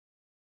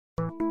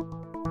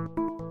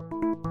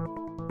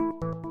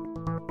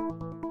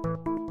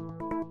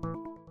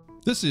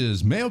This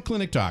is Mayo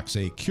Clinic Talks,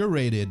 a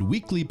curated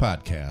weekly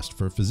podcast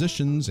for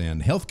physicians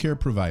and healthcare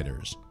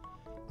providers.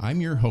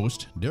 I'm your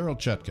host, Daryl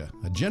Chutka,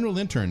 a general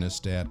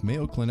internist at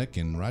Mayo Clinic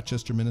in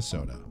Rochester,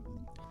 Minnesota.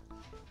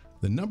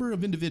 The number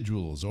of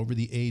individuals over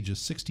the age of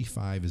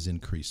 65 is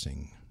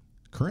increasing.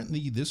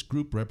 Currently, this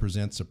group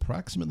represents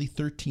approximately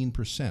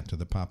 13% of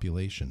the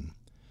population.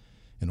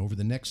 And over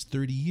the next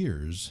 30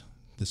 years,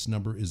 this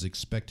number is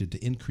expected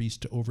to increase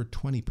to over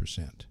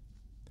 20%.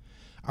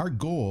 Our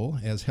goal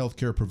as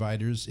healthcare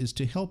providers is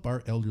to help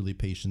our elderly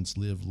patients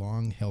live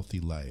long, healthy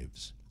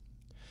lives.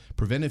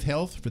 Preventive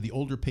health for the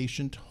older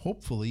patient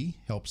hopefully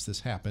helps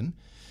this happen,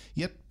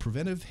 yet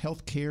preventive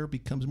health care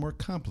becomes more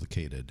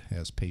complicated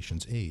as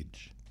patients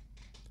age.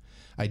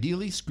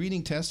 Ideally,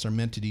 screening tests are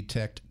meant to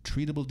detect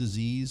treatable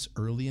disease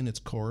early in its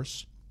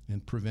course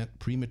and prevent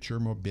premature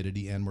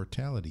morbidity and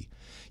mortality.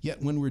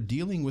 Yet when we're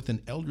dealing with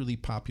an elderly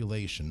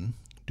population,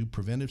 do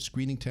preventive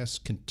screening tests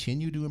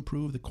continue to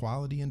improve the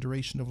quality and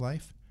duration of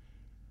life?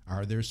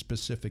 Are there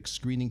specific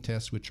screening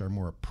tests which are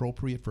more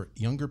appropriate for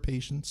younger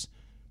patients?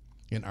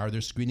 And are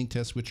there screening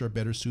tests which are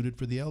better suited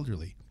for the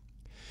elderly?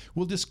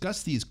 We'll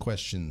discuss these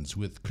questions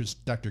with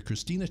Dr.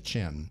 Christina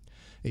Chen,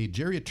 a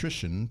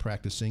geriatrician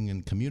practicing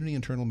in community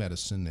internal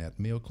medicine at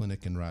Mayo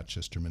Clinic in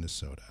Rochester,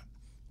 Minnesota.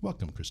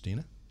 Welcome,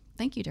 Christina.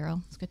 Thank you,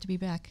 Daryl. It's good to be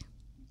back.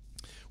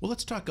 Well,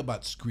 let's talk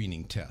about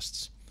screening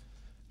tests.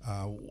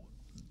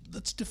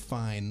 Let's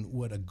define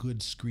what a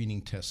good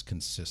screening test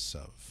consists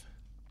of.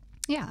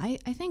 Yeah,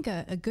 I think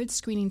a good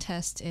screening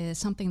test is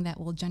something that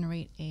will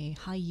generate a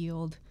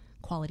high-yield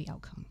quality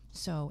outcome.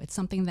 So it's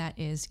something that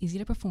is easy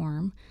to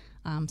perform,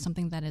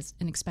 something that is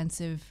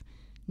inexpensive,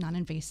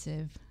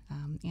 non-invasive,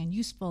 and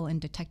useful in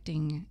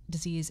detecting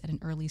disease at an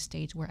early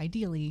stage where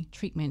ideally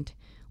treatment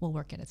will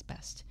work at its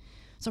best.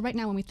 So right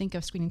now when we think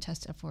of screening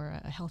tests for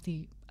a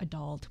healthy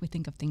adult, we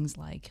think of things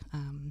like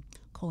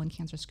colon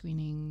cancer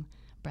screening,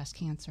 breast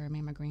cancer,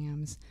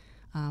 mammograms,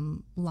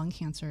 lung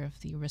cancer if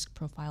the risk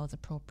profile is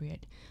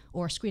appropriate,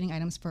 or screening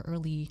items for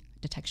early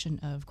detection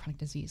of chronic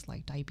disease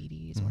like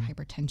diabetes or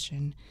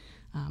hypertension,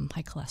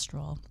 high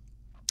cholesterol.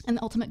 And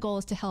the ultimate goal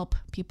is to help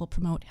people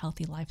promote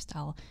healthy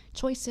lifestyle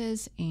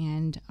choices,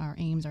 and our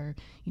aims are,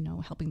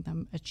 helping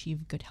them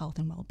achieve good health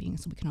and well-being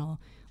so we can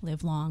all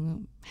live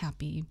long,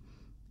 happy,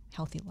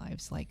 healthy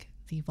lives like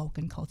the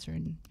Vulcan culture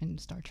in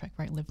Star Trek,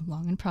 right? Live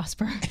long and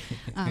prosper.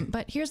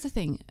 But here's the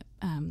thing.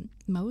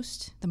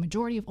 The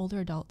majority of older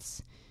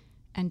adults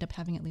end up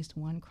having at least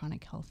one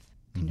chronic health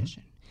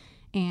condition.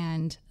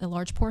 And a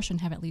large portion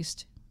have at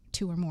least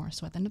two or more.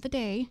 So at the end of the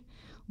day,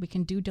 we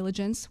can do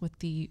diligence with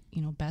the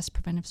best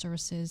preventive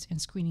services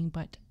and screening,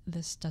 but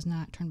this does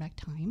not turn back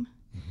time.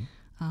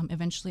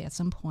 Eventually, at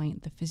some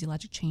point, the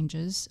physiologic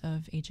changes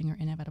of aging are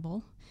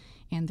inevitable.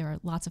 And there are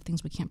lots of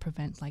things we can't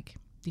prevent, like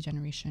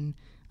degeneration,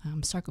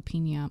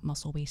 sarcopenia,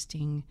 muscle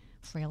wasting,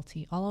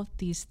 frailty. All of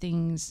these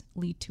things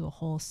lead to a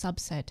whole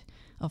subset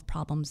of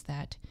problems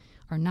that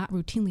are not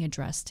routinely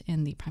addressed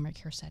in the primary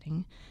care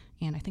setting,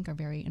 and I think are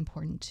very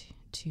important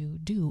to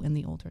do in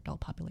the older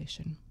adult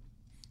population.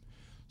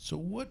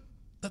 So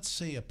let's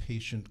say a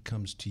patient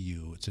comes to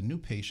you. It's a new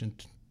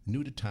patient,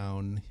 new to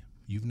town.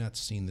 You've not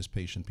seen this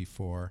patient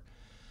before.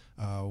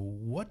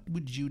 What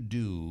would you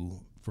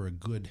do for a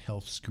good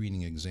health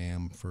screening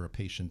exam for a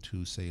patient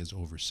who, say, is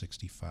over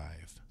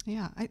 65?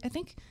 Yeah, I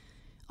think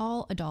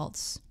all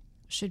adults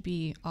should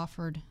be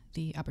offered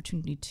the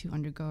opportunity to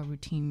undergo a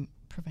routine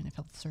preventive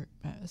health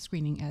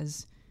screening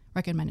as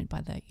recommended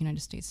by the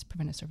United States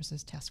Preventive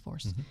Services Task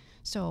Force.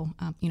 So,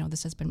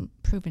 this has been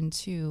proven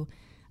to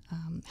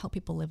help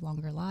people live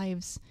longer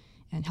lives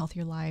and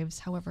healthier lives.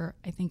 However,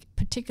 I think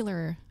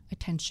particular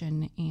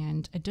attention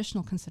and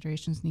additional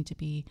considerations need to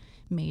be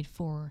made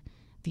for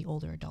the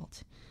older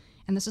adult.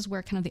 And this is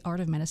where kind of the art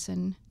of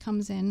medicine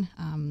comes in.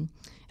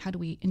 How do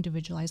we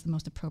individualize the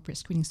most appropriate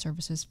screening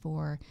services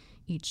for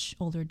each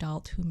older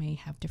adult who may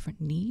have different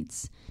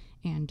needs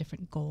and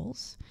different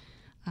goals?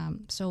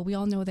 So we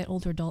all know that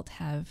older adults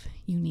have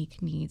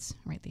unique needs,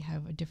 right? They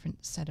have a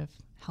different set of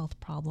health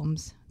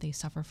problems. They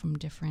suffer from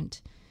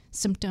different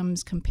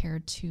symptoms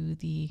compared to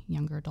the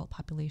younger adult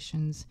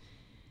populations.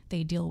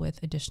 They deal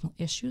with additional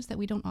issues that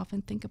we don't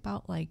often think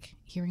about, like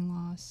hearing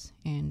loss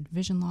and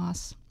vision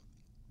loss.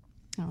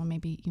 I don't know,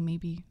 maybe you may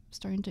be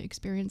starting to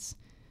experience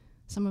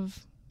some of,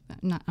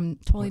 I'm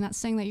totally not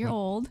saying that you're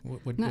old.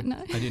 I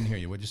didn't hear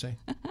you. What'd you say?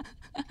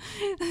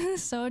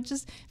 So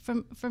just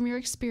from your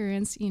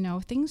experience,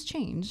 things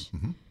change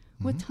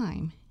with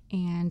time.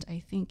 And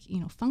I think,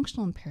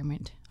 functional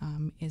impairment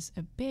is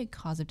a big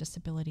cause of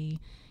disability,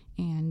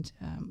 and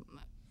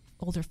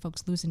older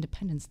folks lose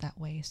independence that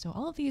way. So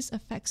all of these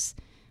affects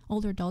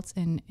older adults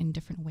in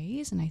different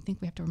ways. And I think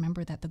we have to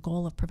remember that the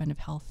goal of preventive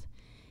health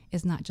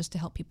is not just to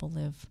help people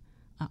live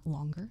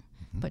longer,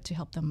 but to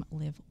help them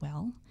live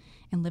well.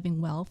 And living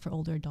well for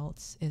older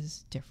adults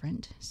is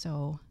different.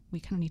 So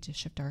we kind of need to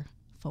shift our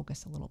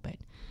focus a little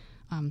bit.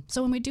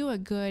 So when we do a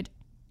good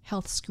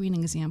health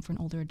screening exam for an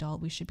older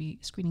adult, we should be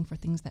screening for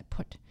things that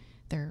put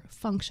their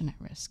function at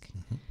risk,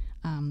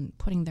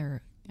 putting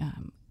their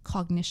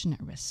cognition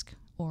at risk,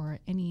 or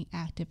any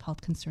active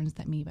health concerns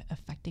that may be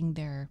affecting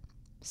their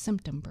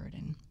symptom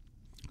burden.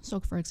 So,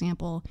 for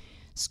example,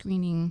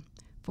 screening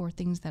for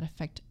things that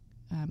affect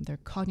their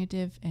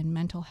cognitive and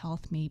mental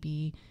health may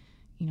be,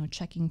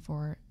 checking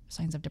for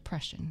signs of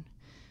depression,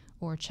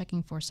 or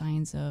checking for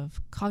signs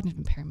of cognitive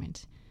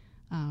impairment,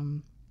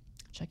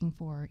 checking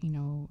for,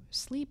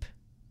 sleep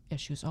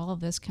issues. All of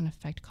this can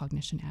affect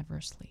cognition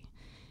adversely.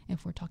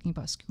 If we're talking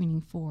about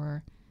screening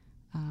for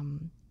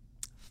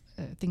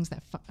things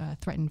that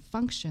threaten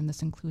function,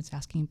 this includes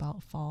asking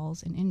about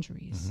falls and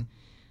injuries.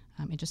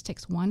 It just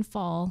takes one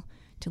fall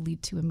to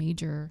lead to a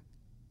major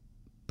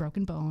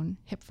broken bone,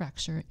 hip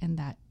fracture, and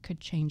that could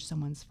change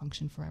someone's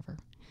function forever.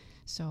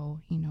 So,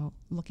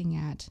 looking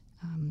at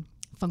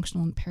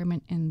functional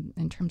impairment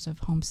in terms of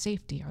home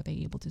safety. Are they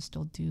able to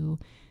still do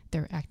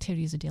their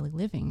activities of daily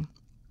living?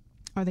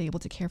 Are they able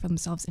to care for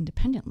themselves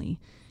independently?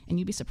 And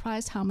you'd be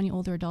surprised how many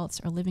older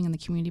adults are living in the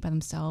community by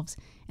themselves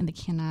and they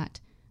cannot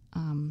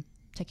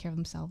take care of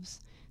themselves.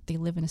 They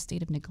live in a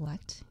state of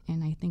neglect,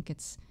 and I think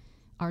it's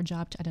our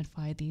job to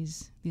identify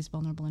these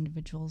vulnerable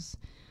individuals.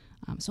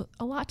 So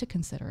a lot to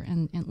consider.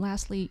 And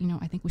lastly,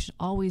 I think we should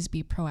always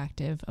be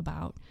proactive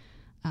about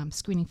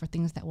screening for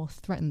things that will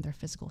threaten their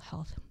physical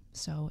health.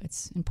 So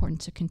it's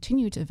important to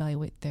continue to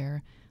evaluate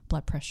their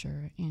blood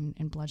pressure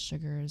and blood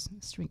sugars,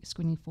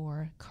 screening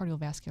for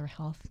cardiovascular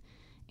health,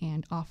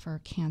 and offer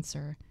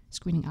cancer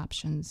screening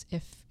options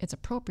if it's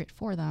appropriate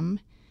for them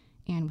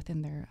and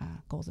within their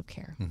goals of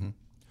care.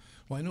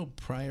 Well, I know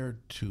prior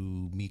to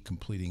me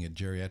completing a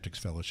geriatrics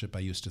fellowship, I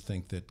used to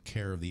think that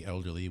care of the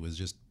elderly was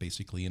just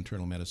basically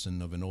internal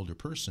medicine of an older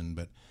person,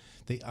 but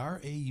they are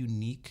a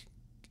unique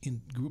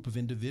group of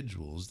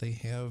individuals. They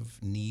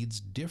have needs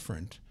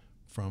different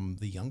from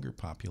the younger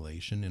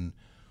population, and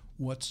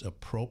what's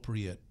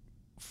appropriate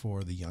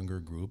for the younger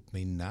group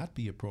may not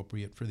be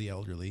appropriate for the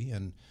elderly.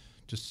 And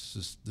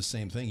just the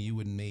same thing, you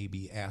would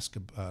maybe ask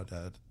about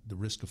the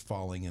risk of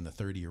falling in a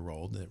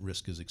 30-year-old. That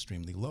risk is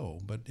extremely low,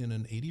 but in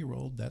an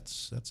 80-year-old,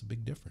 that's a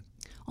big difference.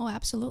 Oh,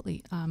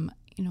 absolutely.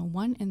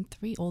 1 in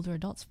 3 older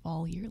adults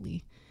fall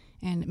yearly,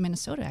 and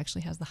Minnesota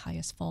actually has the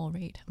highest fall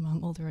rate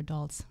among older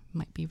adults.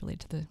 Might be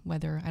related to the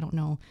weather, I don't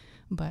know,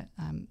 but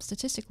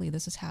statistically,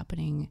 this is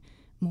happening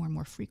more and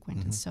more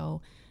frequent. And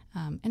so,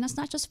 and that's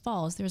not just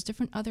falls. There's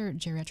different other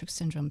geriatric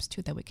syndromes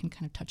too that we can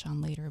kind of touch on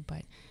later,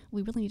 but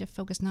we really need to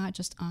focus not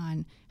just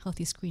on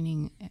healthy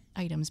screening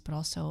items, but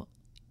also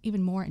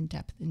even more in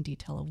depth and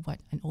detail of what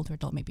an older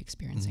adult may be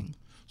experiencing.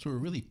 So we're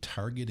really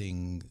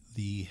targeting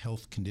the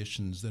health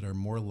conditions that are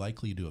more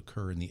likely to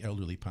occur in the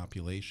elderly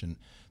population.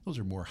 Those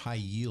are more high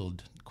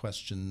yield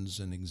questions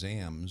and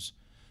exams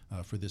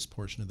for this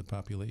portion of the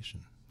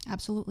population.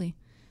 Absolutely.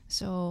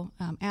 So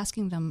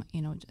asking them,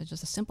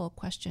 just a simple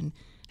question: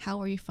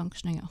 how are you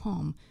functioning at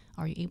home?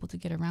 Are you able to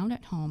get around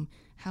at home?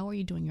 How are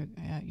you doing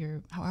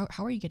how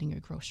are you getting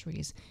your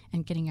groceries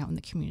and getting out in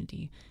the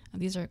community?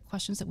 These are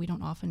questions that we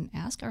don't often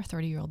ask our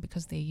 30-year-old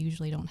because they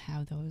usually don't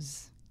have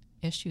those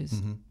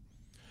issues.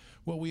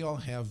 Well, we all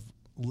have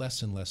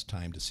less and less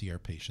time to see our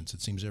patients.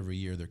 It seems every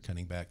year they're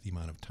cutting back the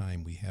amount of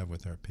time we have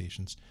with our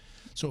patients.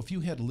 So if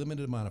you had a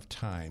limited amount of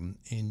time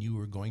and you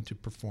were going to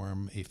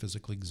perform a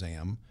physical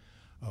exam,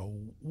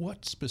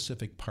 what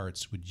specific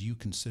parts would you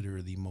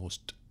consider the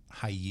most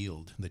high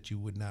yield that you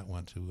would not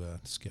want to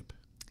skip?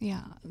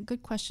 Yeah,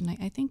 good question.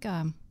 I think,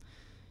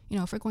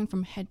 if we're going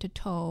from head to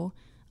toe,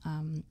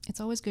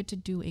 it's always good to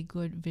do a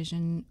good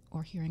vision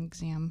or hearing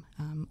exam,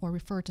 or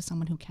refer to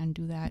someone who can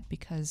do that,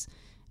 because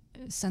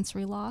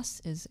sensory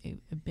loss is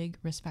a big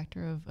risk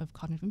factor of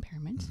cognitive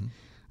impairment.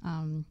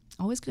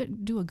 Always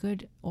good do a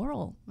good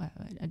oral,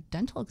 a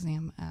dental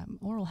exam,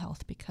 oral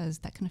health, because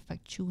that can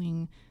affect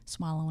chewing,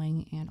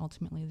 swallowing, and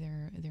ultimately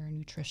their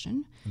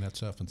nutrition. And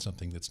that's often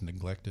something that's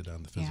neglected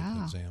on the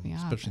physical exam,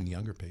 especially in the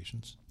younger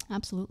patients.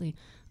 Absolutely.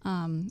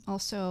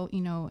 Also,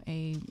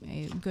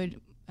 a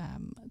good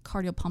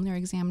cardiopulmonary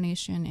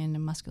examination and a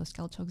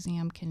musculoskeletal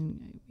exam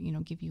can,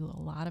 give you a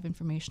lot of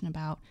information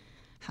about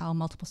how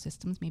multiple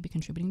systems may be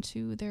contributing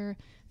to their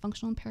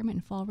functional impairment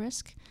and fall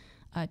risk.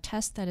 A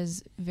test that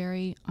is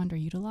very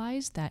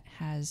underutilized, that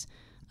has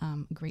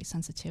great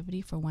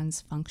sensitivity for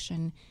one's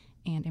function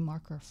and a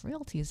marker of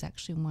frailty, is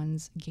actually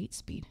one's gait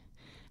speed.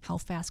 How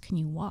fast can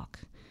you walk?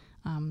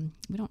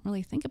 We don't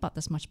really think about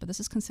this much, but this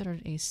is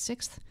considered a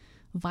 6th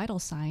vital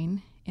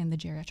sign in the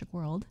geriatric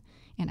world,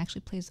 and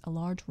actually plays a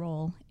large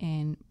role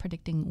in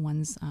predicting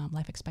one's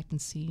life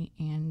expectancy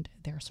and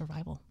their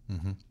survival.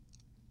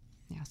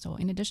 Yeah. So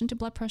in addition to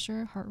blood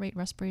pressure, heart rate,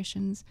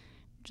 respirations,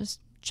 just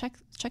check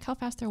how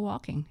fast they're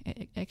walking.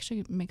 It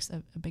actually makes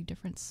a big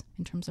difference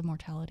in terms of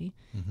mortality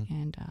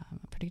and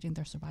predicting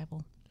their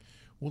survival.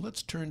 Well,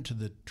 let's turn to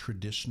the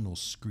traditional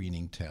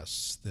screening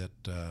tests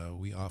that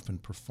we often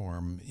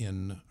perform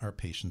in our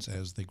patients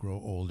as they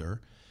grow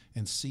older,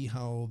 and see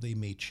how they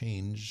may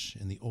change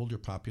in the older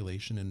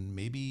population, and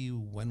maybe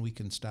when we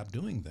can stop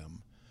doing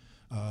them,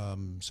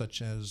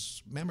 such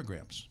as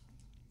mammograms.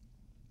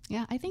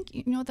 Yeah, I think,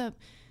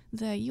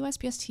 The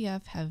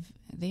USPSTF have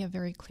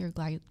very clear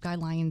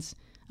guidelines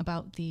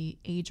about the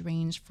age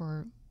range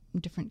for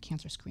different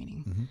cancer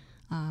screening.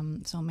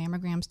 So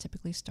mammograms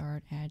typically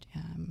start at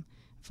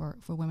for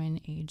women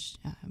aged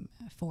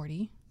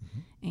 40,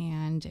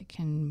 and it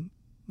can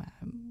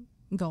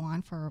go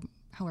on for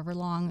however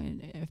long.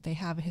 If they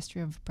have a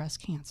history of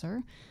breast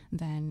cancer,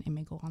 then it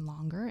may go on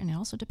longer, and it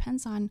also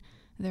depends on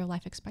their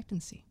life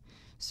expectancy.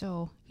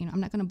 So, I'm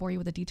not going to bore you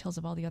with the details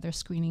of all the other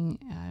screening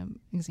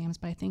exams,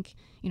 but I think,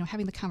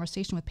 having the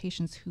conversation with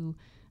patients who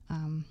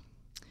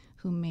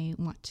may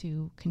want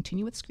to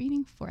continue with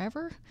screening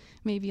forever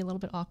may be a little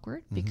bit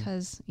awkward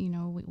because,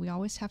 we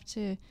always have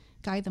to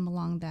guide them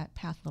along that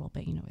path a little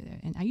bit,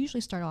 and I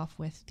usually start off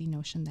with the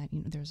notion that,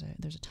 there's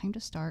a time to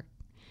start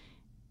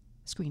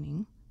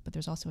screening, but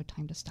there's also a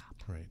time to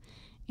stop. Right.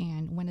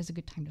 And when is a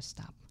good time to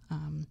stop?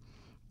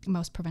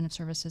 Most preventive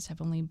services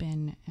have only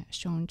been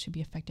shown to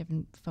be effective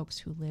in folks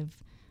who live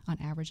on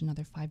average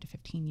another 5 to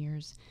 15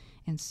 years.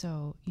 And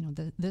so,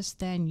 this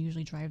then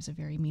usually drives a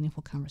very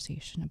meaningful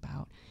conversation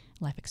about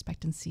life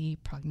expectancy,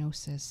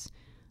 prognosis,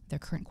 their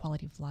current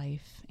quality of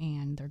life,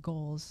 and their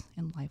goals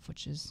in life,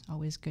 which is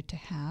always good to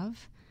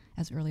have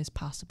as early as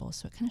possible.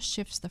 So it kind of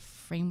shifts the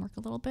framework a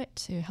little bit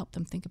to help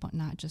them think about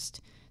not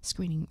just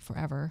screening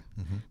forever,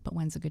 but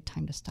when's a good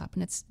time to stop.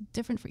 And it's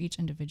different for each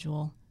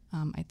individual.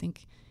 I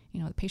think,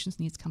 the patient's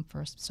needs come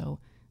first. So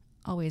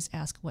always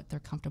ask what they're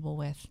comfortable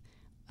with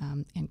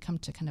and come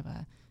to kind of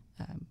a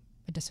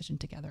decision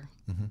together.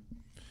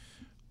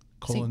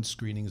 Colon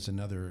screening is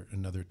another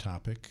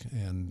topic,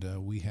 and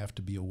we have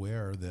to be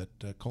aware that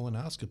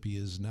colonoscopy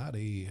is not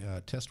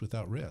a test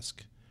without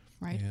risk.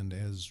 Right. And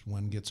as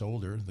one gets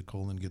older, the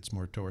colon gets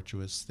more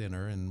tortuous,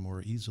 thinner, and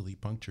more easily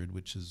punctured,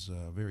 which is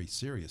a very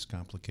serious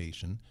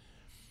complication.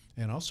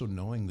 And also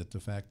knowing that the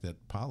fact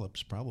that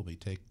polyps probably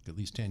take at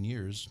least 10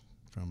 years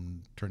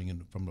from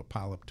turning from a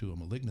polyp to a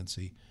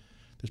malignancy,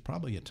 there's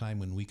probably a time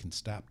when we can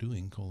stop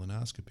doing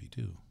colonoscopy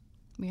too.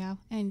 Yeah,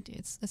 and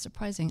it's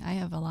surprising. I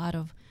have a lot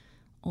of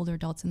older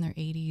adults in their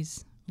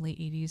 80s, late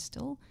 80s,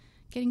 still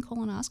getting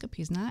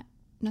colonoscopies, not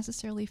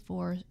necessarily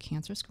for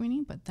cancer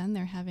screening, but then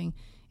they're having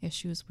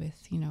issues with,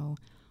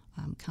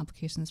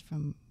 complications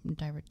from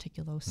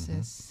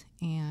diverticulosis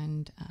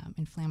and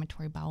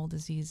inflammatory bowel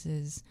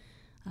diseases,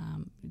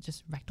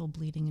 just rectal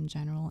bleeding in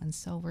general. And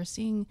so we're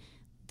seeing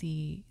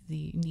the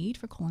need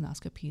for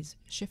colonoscopies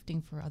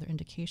shifting for other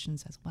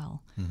indications as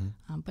well.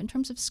 But in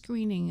terms of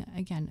screening,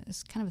 again,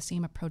 it's kind of the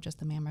same approach as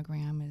the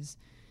mammogram is,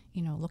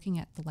 looking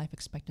at the life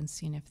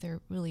expectancy, and if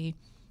their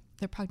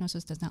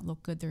prognosis does not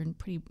look good, they're in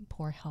pretty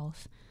poor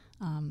health,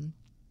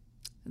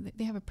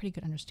 they have a pretty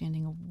good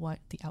understanding of what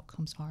the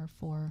outcomes are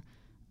for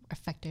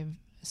effective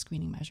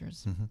screening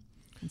measures.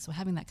 And so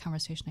having that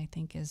conversation, I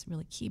think, is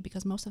really key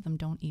because most of them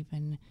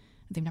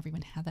they've never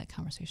even had that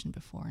conversation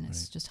before, and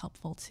it's just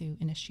helpful to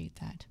initiate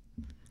that.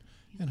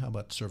 And how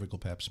about cervical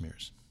pap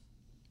smears?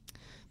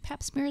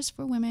 Pap smears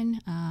for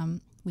women,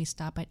 we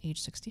stop at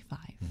age 65.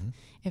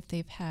 If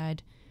they've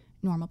had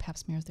normal pap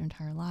smears their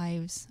entire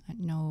lives,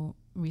 no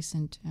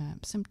recent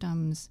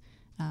symptoms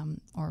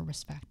or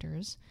risk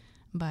factors,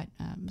 but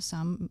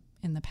some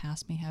in the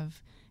past may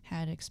have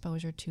had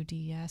exposure to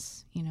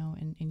DES,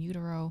 in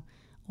utero,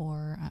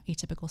 or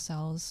atypical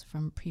cells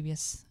from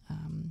previous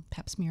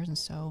pap smears, and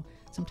so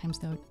sometimes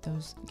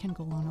those can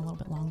go on a little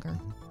bit longer.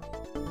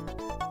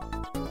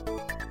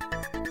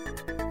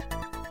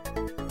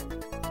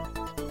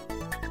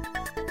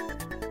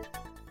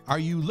 Are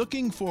you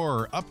looking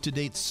for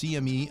up-to-date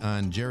CME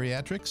on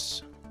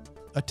geriatrics?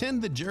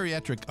 Attend the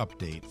Geriatric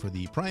Update for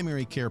the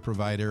primary care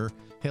provider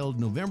held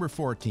November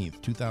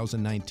 14th,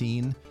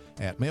 2019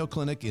 at Mayo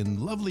Clinic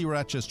in lovely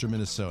Rochester,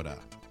 Minnesota.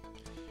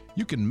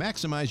 You can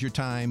maximize your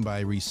time by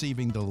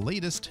receiving the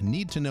latest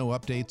need-to-know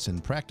updates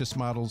and practice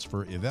models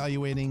for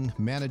evaluating,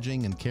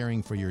 managing, and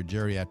caring for your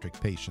geriatric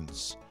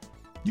patients.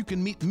 You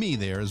can meet me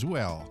there as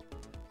well.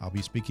 I'll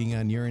be speaking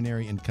on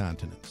urinary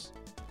incontinence.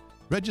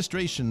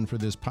 Registration for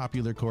this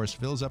popular course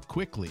fills up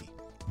quickly.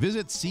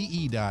 Visit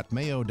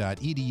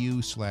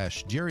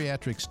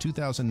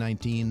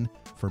ce.mayo.edu/geriatrics2019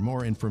 for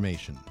more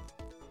information.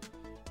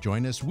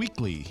 Join us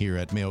weekly here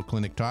at Mayo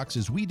Clinic Talks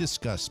as we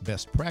discuss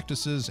best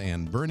practices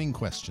and burning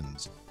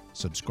questions.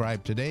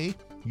 Subscribe today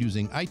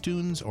using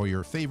iTunes or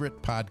your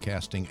favorite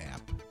podcasting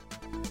app.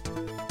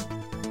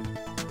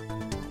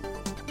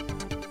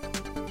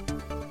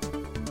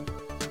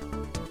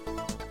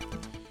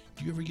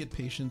 Do you ever get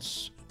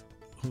patients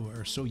who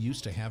are so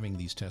used to having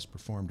these tests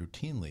performed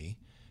routinely,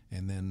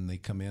 and then they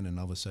come in and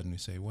all of a sudden we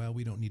say, well,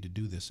 we don't need to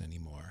do this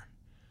anymore?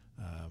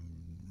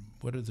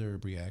 What are their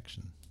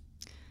reaction?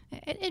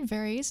 It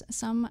varies.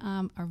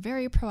 Some are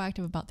very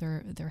proactive about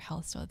their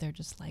health, so they're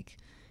just like,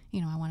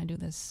 I want to do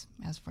this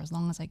for as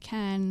long as I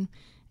can.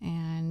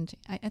 And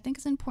I think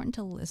it's important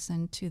to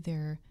listen to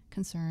their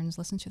concerns,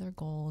 listen to their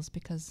goals,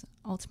 because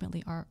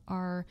ultimately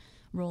our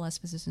role as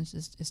physicians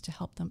is to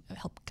help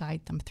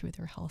guide them through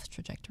their health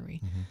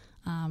trajectory.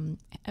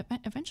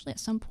 Eventually, at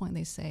some point,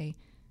 they say,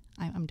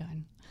 I'm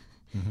done.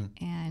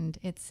 And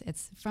it's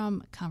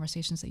from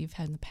conversations that you've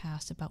had in the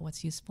past about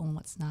what's useful and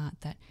what's not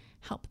that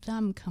help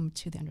them come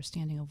to the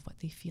understanding of what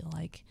they feel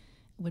like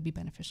would be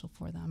beneficial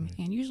for them.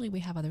 Right. And usually we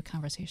have other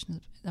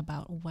conversations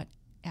about what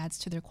adds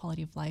to their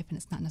quality of life, and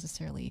it's not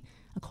necessarily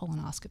a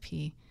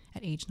colonoscopy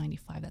at age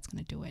 95 that's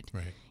going to do it.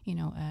 Right. You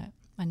know,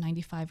 a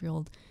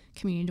 95-year-old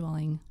community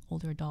dwelling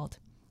older adult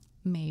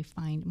may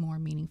find more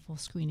meaningful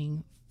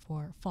screening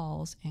for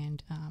falls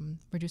and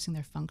reducing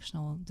their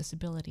functional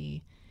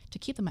disability to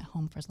keep them at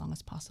home for as long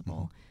as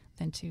possible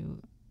than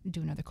to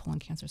do another colon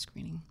cancer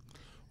screening.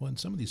 Well, and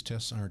some of these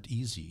tests aren't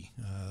easy,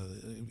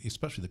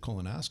 especially the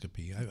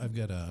colonoscopy. I've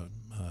got a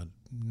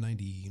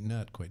 90,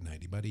 not quite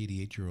 90, about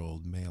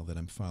 88-year-old male that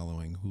I'm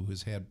following who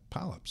has had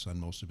polyps on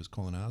most of his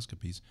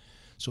colonoscopies.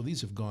 So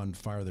these have gone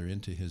farther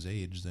into his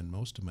age than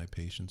most of my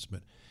patients,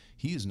 but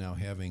he is now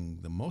having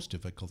the most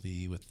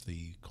difficulty with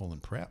the colon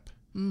prep.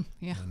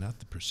 Yeah. Not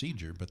the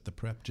procedure, but the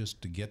prep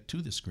just to get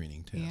to the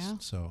screening test. Yeah.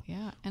 So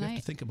Yeah. we have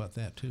to think about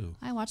that too.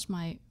 I watched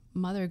my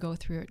mother go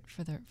through it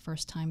for the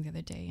first time the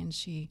other day, and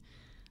she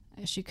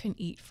couldn't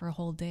eat for a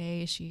whole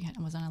day. She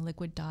was on a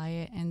liquid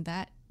diet, and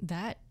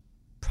that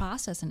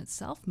process in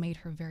itself made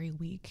her very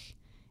weak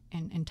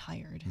and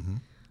tired.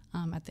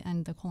 At the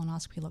end, the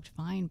colonoscopy looked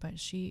fine, but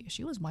she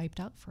was wiped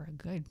out for a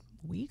good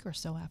week or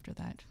so after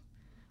that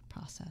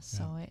process. Yeah.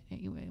 So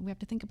we have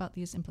to think about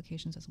these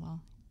implications as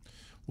well.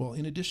 Well,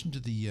 in addition to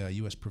the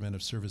U.S.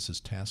 Preventive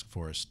Services Task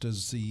Force,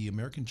 does the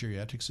American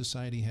Geriatric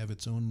Society have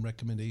its own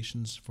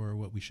recommendations for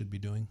what we should be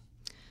doing?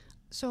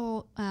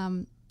 So,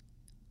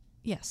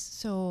 yes.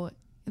 So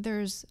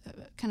there's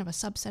kind of a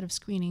subset of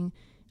screening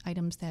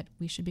items that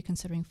we should be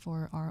considering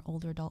for our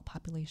older adult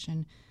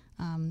population,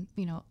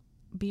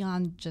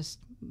 beyond just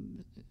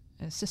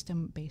a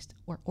system-based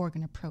or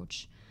organ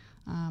approach.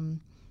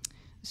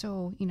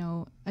 So,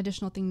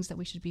 additional things that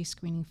we should be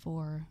screening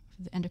for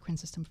the endocrine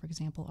system, for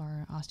example,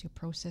 are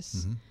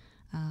osteoporosis,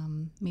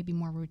 maybe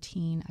more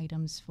routine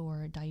items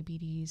for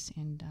diabetes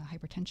and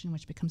hypertension,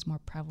 which becomes more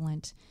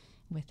prevalent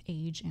with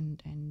age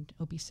and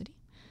obesity.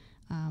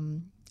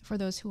 For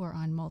those who are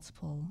on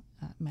multiple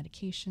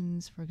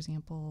medications, for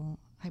example,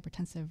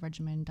 hypertensive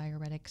regimen,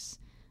 diuretics,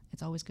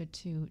 it's always good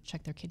to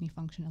check their kidney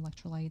function,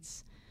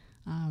 electrolytes.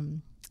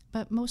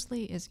 But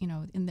mostly is,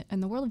 in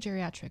the world of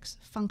geriatrics,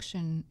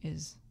 function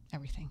is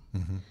everything.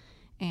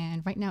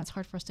 And right now it's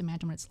hard for us to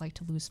imagine what it's like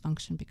to lose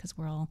function because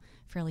we're all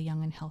fairly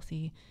young and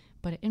healthy,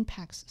 but it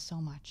impacts so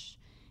much.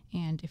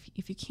 And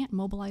if you can't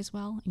mobilize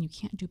well and you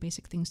can't do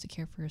basic things to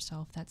care for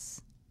yourself,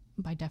 that's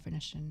by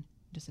definition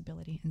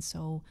disability. And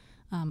so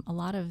a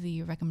lot of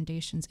the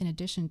recommendations, in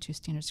addition to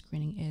standard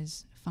screening,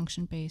 is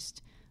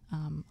function-based,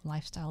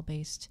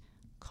 lifestyle-based,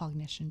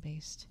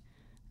 cognition-based.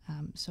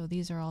 So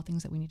these are all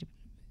things that we need to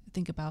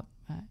think about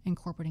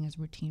incorporating as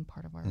a routine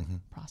part of our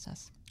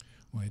process.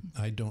 Well,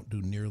 I don't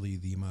do nearly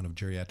the amount of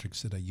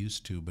geriatrics that I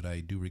used to, but I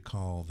do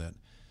recall that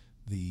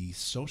the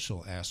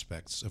social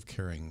aspects of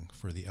caring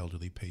for the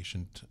elderly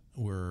patient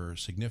were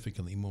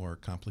significantly more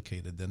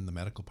complicated than the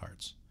medical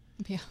parts.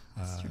 Yeah,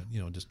 that's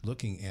true. Just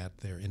looking at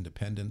their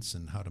independence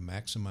and how to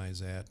maximize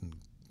that and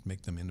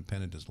make them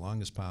independent as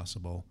long as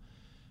possible,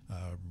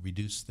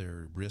 reduce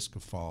their risk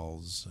of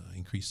falls,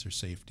 increase their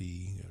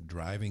safety.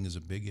 Driving is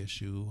a big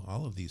issue.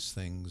 All of these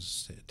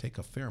things take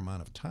a fair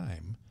amount of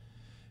time,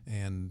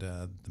 and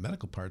the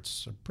medical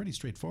parts are pretty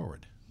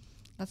straightforward.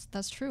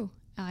 That's true.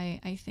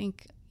 I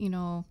think,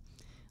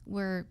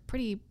 we're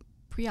pretty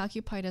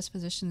preoccupied as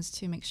physicians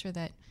to make sure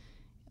that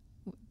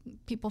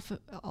people,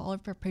 all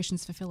of our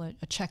patients fulfill a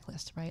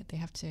checklist, right? They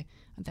have to,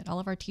 that all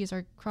of our T's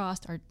are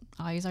crossed, our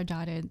I's are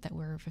dotted, that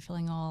we're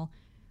fulfilling all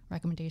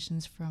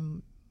recommendations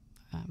from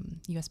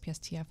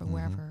USPSTF or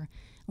wherever.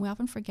 And we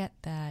often forget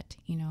that,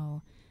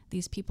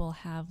 these people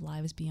have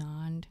lives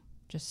beyond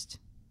just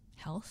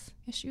health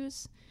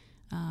issues,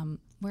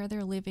 where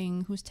they're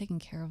living, who's taking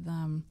care of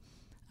them,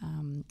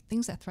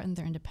 things that threaten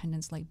their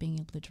independence, like being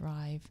able to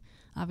drive.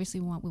 Obviously,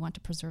 we want to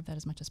preserve that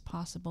as much as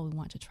possible. We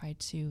want to try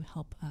to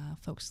help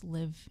folks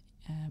live,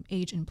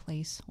 age in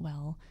place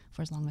well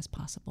for as long as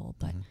possible.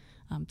 But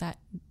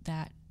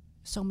that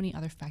so many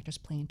other factors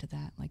play into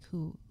that, like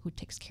who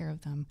takes care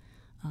of them,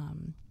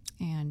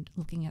 and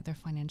looking at their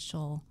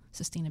financial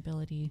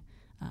sustainability.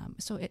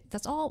 So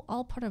that's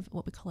all part of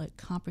what we call a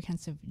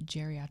comprehensive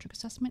geriatric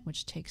assessment,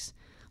 which takes,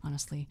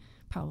 honestly,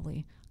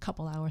 probably a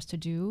couple hours to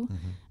do.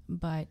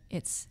 But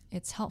it's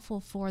helpful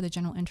for the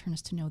general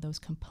internist to know those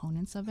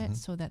components of it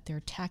so that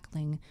they're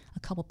tackling a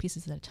couple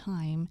pieces at a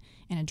time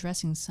and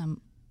addressing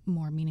some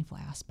more meaningful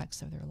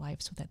aspects of their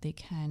life so that they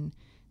can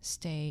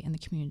stay in the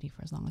community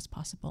for as long as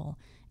possible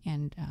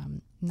and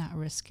not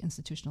risk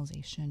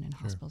institutionalization and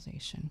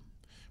hospitalization.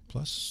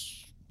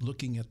 Plus,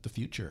 looking at the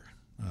future.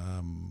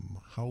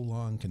 How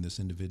long can this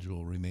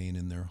individual remain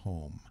in their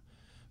home?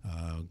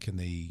 Can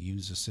they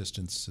use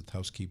assistance with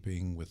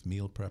housekeeping, with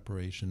meal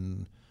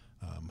preparation?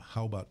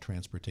 How about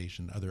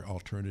transportation, other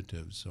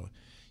alternatives? So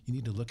you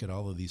need to look at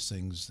all of these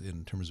things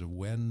in terms of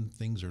when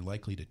things are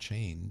likely to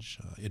change.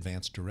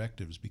 Advanced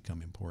directives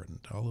become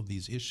important. All of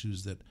these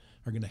issues that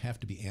are going to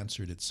have to be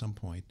answered at some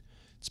point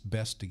it's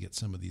best to get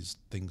some of these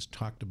things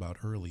talked about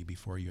early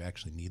before you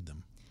actually need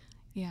them.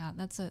 Yeah,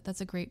 that's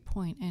a great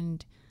point.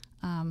 And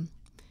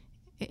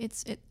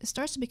it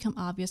starts to become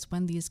obvious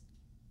when these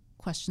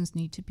questions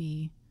need to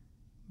be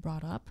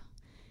brought up,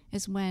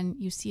 is when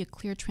you see a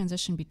clear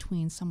transition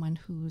between someone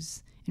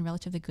who's in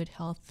relatively good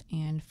health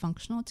and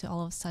functional to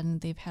all of a sudden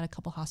they've had a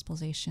couple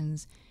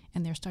hospitalizations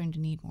and they're starting to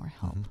need more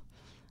help.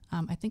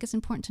 I think it's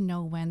important to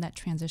know when that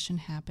transition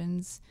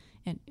happens,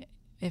 and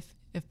if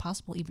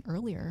possible even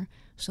earlier,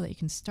 so that you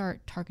can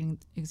start targeting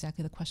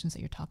exactly the questions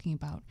that you're talking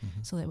about,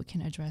 so that we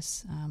can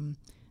address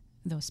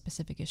those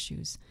specific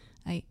issues.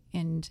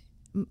 And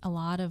a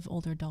lot of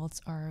older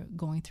adults are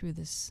going through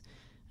this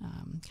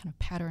kind of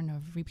pattern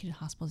of repeated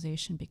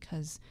hospitalization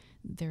because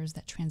there's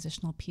that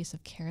transitional piece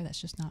of care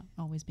that's just not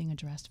always being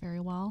addressed very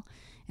well.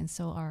 And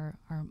so our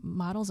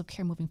models of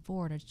care moving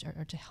forward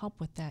are to help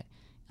with that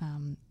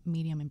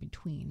medium in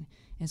between,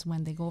 is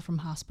when they go from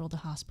hospital to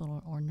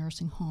hospital or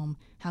nursing home,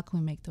 how can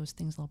we make those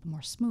things a little bit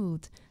more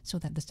smooth so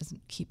that this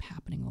doesn't keep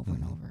happening over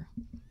and over?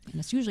 And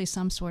it's usually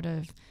some sort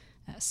of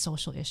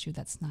social issue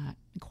that's not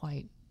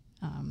quite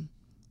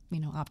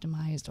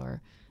optimized,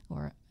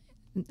 or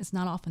it's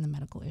not often the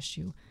medical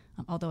issue.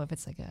 Although if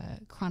it's like a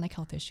chronic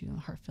health issue,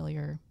 heart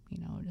failure,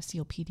 the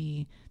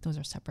COPD, those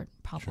are separate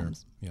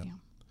problems. Sure. Yeah.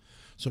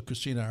 So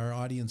Christina, our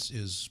audience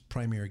is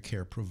primary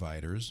care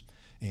providers.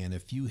 And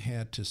if you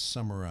had to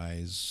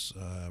summarize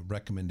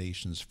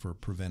recommendations for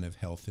preventive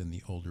health in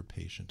the older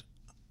patient,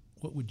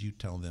 what would you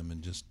tell them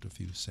in just a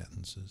few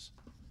sentences?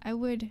 I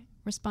would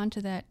respond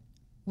to that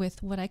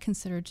with what I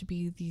consider to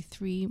be the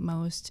three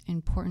most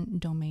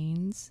important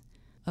domains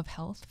of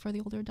health for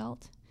the older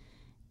adult.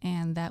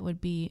 And that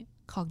would be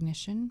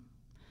cognition,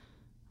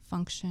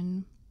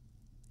 function,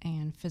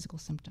 and physical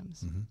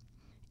symptoms.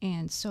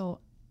 And so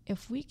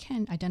if we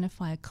can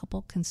identify a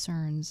couple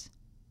concerns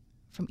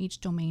from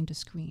each domain to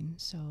screen,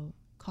 so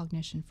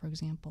cognition, for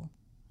example,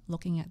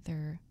 looking at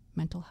their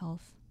mental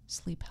health,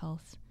 sleep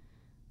health,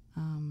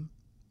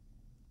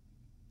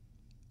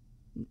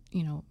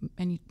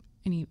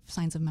 any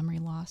signs of memory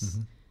loss,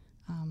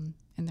 and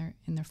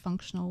their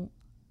functional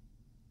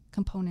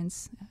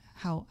components,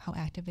 how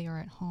active they are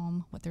at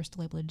home, what they're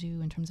still able to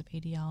do in terms of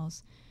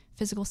ADLs.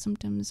 Physical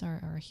symptoms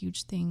are a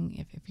huge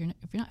thing. If you're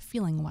not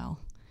feeling well,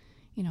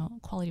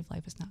 quality of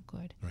life is not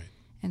good. Right.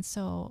 And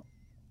so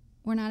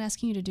we're not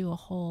asking you to do a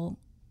whole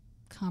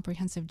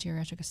comprehensive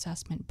geriatric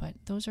assessment, but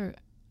those are,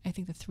 I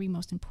think, the three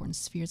most important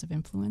spheres of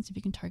influence. If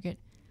you can target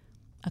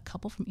a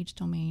couple from each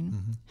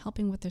domain,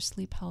 helping with their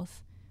sleep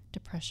health,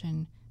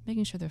 depression,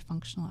 making sure they're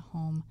functional at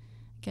home,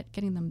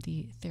 getting them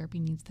the therapy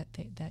needs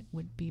that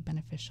would be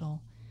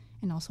beneficial,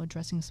 and also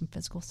addressing some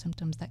physical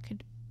symptoms that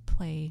could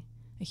play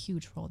a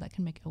huge role, that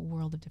can make a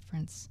world of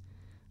difference.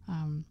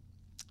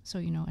 So,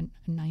 a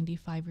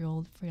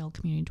 95-year-old frail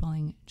community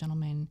dwelling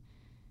gentleman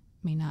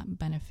may not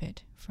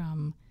benefit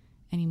from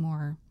any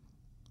more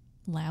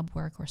lab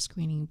work or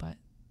screening, but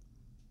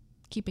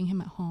keeping him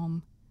at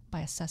home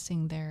by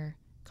assessing their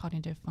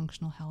cognitive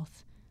functional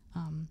health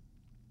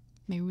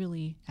may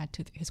really add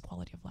to his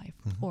quality of life.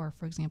 Or,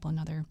 for example,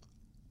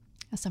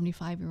 a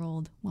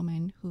 75-year-old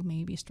woman who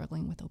may be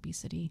struggling with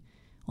obesity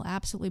will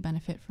absolutely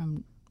benefit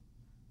from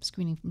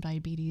screening from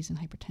diabetes and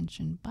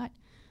hypertension, but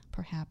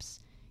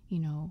perhaps,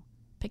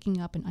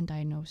 picking up an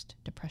undiagnosed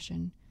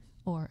depression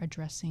or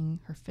addressing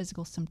her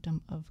physical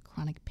symptom of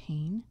chronic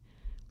pain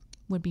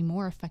would be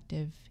more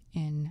effective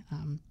in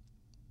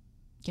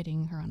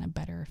getting her on a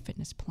better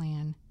fitness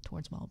plan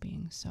towards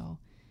well-being. So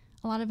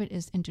a lot of it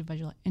is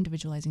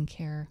individualizing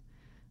care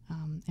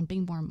and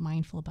being more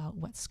mindful about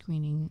what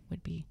screening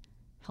would be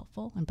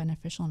helpful and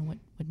beneficial and what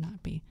would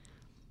not be.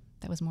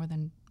 That was more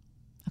than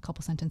a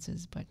couple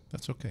sentences, but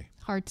that's okay.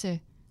 Hard to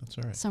That's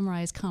all right.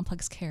 summarize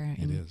complex care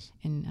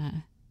in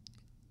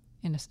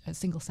a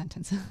single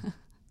sentence.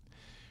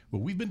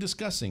 Well, we've been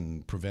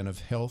discussing preventive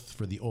health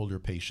for the older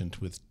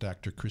patient with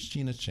Dr.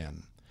 Christina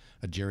Chen,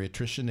 a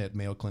geriatrician at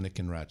Mayo Clinic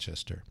in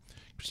Rochester.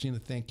 Christina,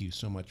 thank you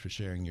so much for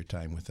sharing your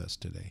time with us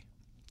today.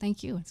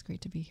 Thank you. It's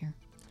great to be here.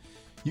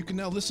 You can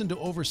now listen to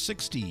over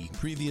 60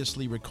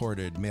 previously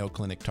recorded Mayo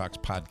Clinic Talks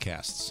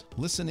podcasts.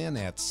 Listen in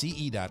at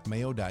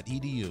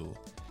ce.mayo.edu.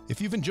 If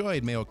you've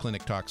enjoyed Mayo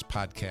Clinic Talks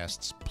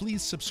podcasts,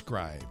 please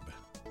subscribe.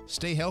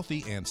 Stay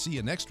healthy and see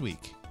you next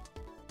week.